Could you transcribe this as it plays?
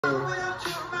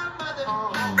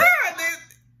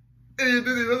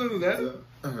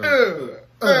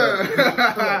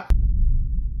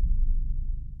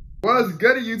What's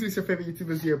good, YouTube? It's your favorite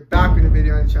YouTubers here, back with a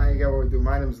video on the channel. You get what we do.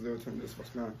 My name is Leo. This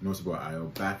what's man. No, it's about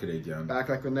Ayo. Back at it again. Back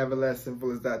like we're never less.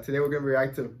 Simple as that. Today we're gonna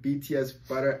react to BTS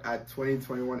Butter at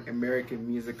 2021 American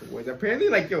Music Awards. Apparently,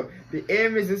 like yo, the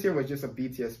AMAs this year was just a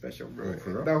BTS special, bro.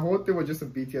 Oh, the whole thing was just a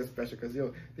BTS special because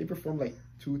yo, they performed like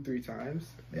 2-3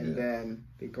 times and then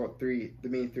they got the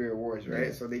main three awards, right?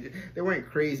 Yeah. So they went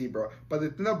crazy, bro. But the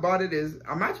thing about it is,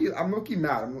 I'm low-key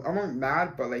mad. I'm not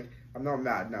mad, but like. I'm not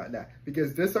mad,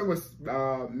 because this song was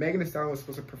Megan Thee Stallion was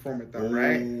supposed to perform with them,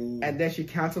 right? And then she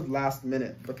canceled last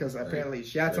minute because apparently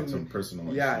she had some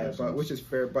personal but which is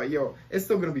fair. But yo, it's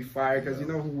still gonna be fire because you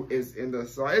know who is in the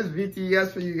song. It's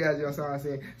BTS for you guys. You know what I'm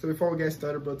saying? So before we get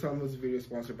started, bro, tell them what's this video is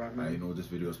sponsored by, man. You know this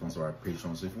video is sponsored by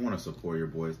Patreon. So if you want to support your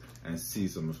boys and see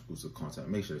some exclusive content,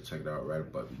 make sure to check it out right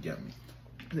above. You get me?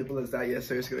 Simple as that. Yes,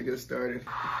 sir. It's gonna get started.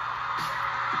 Oh,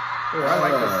 I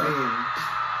like the scene.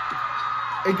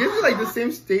 It gives you like the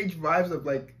same stage vibes of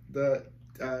like the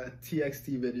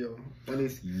TXT video when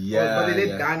it's but they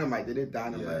did Dynamite. They did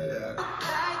Dynamite.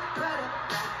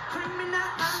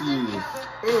 Cheese.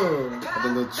 The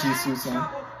little cheese suit song.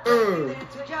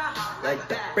 Like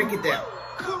that. Break it down.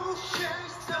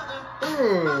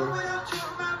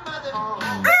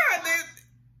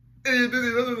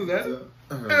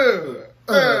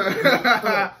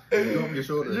 You on your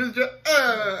shoulder.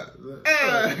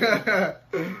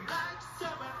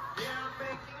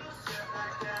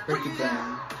 Break it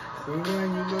down. When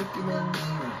you looking at me.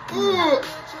 Ooh.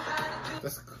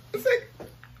 It's like,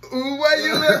 ooh, why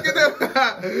you looking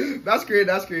at me? That's great.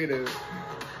 That's creative.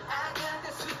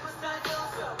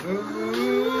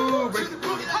 Ooh, break it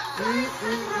down.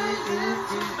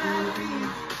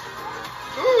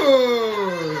 Ooh.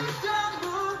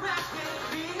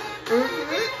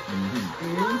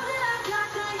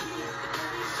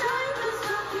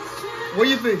 What do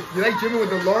you think? You like Jimmy with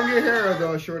the longer hair or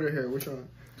the shorter hair? Which one?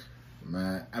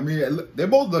 Man, I mean, they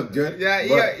both look good. Yeah,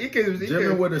 he can.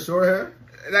 Jimmy with the short hair.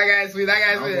 That guy's sweet. That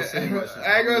guy's sweet. I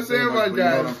ain't gonna say much, guys. You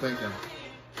know what I'm thinking.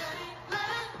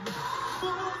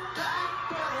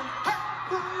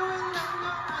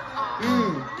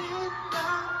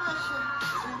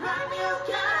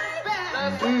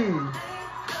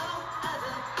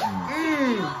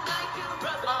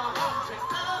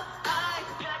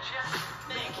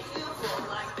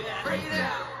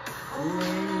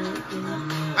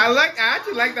 I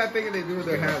actually like that thing that they do with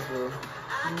their hands, bro.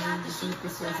 This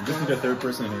is the third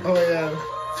person here. Oh yeah.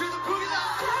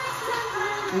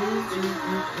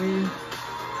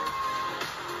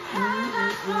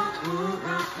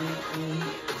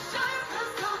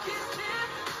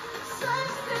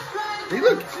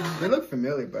 They look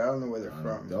familiar, but I don't know where they're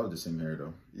from. They all have the same hair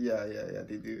though. Yeah,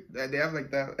 they do. They have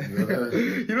like that.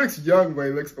 He looks young, but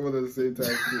he looks old at the same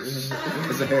time.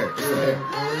 It's a hair. It's a hair.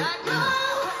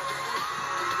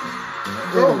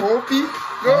 Go Hopi.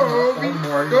 Go Hopi.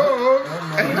 Go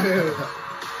Hopi.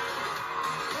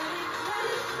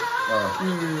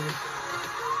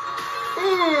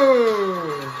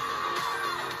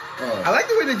 I like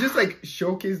the way they just like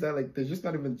showcase that like they're just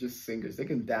not even just singers. They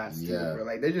can dance too, bro.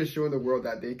 Like they're just showing the world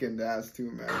that they can dance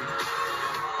too, man.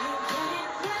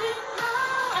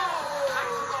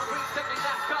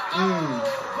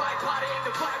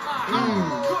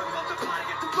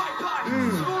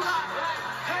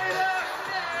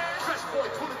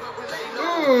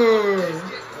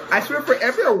 I swear, for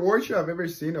every award show I've ever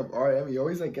seen of RM, he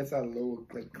always like gets that low,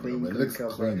 like clean. It looks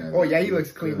clean. Oh yeah, he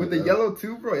looks clean with the yellow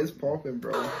too, bro. It's popping,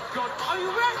 bro. Are you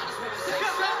ready?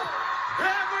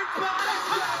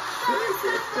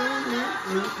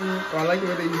 Oh, I like the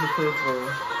way they use the purple.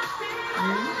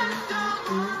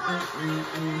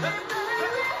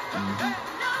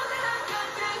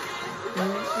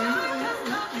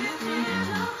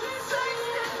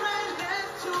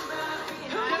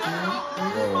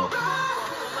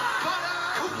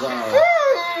 Wow.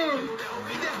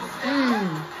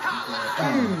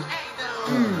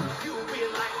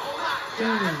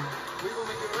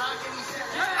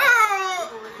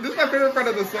 This is my favorite part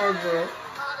of the song, bro.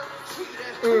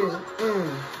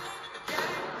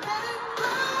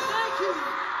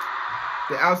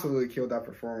 They absolutely killed that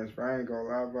performance, bro. I ain't gonna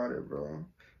lie about it, bro.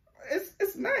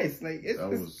 It's nice. Like it's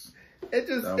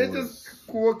just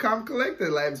cool, calm, collected,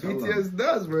 like BTS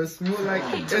does, bro. It's smooth like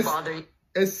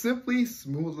it's simply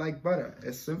smooth like butter.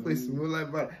 It's simply smooth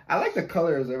like butter. I like the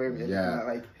colors of everything.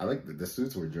 Yeah, I like the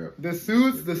suits were drip. The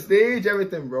suits, the stage,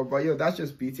 everything, bro. But yo, that's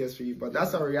just BTS for you. But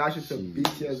that's our reaction to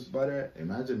BTS Butter.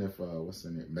 Imagine if what's her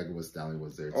name, Megan Thee Stallion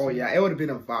was there too. Oh yeah, it would have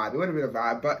been a vibe. It would have been a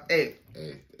vibe. But hey,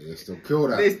 it They still kill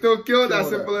that. They still kill that.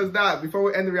 Simple as that. Before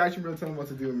we end the reaction, bro, tell them what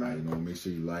to do, man. You know, make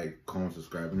sure you like, comment,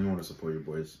 subscribe. If you want to support your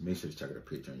boys, make sure to check out the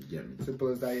Patreon. You get me? Simple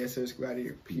as that. Yes, sir. Let's go out of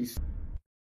here. Peace.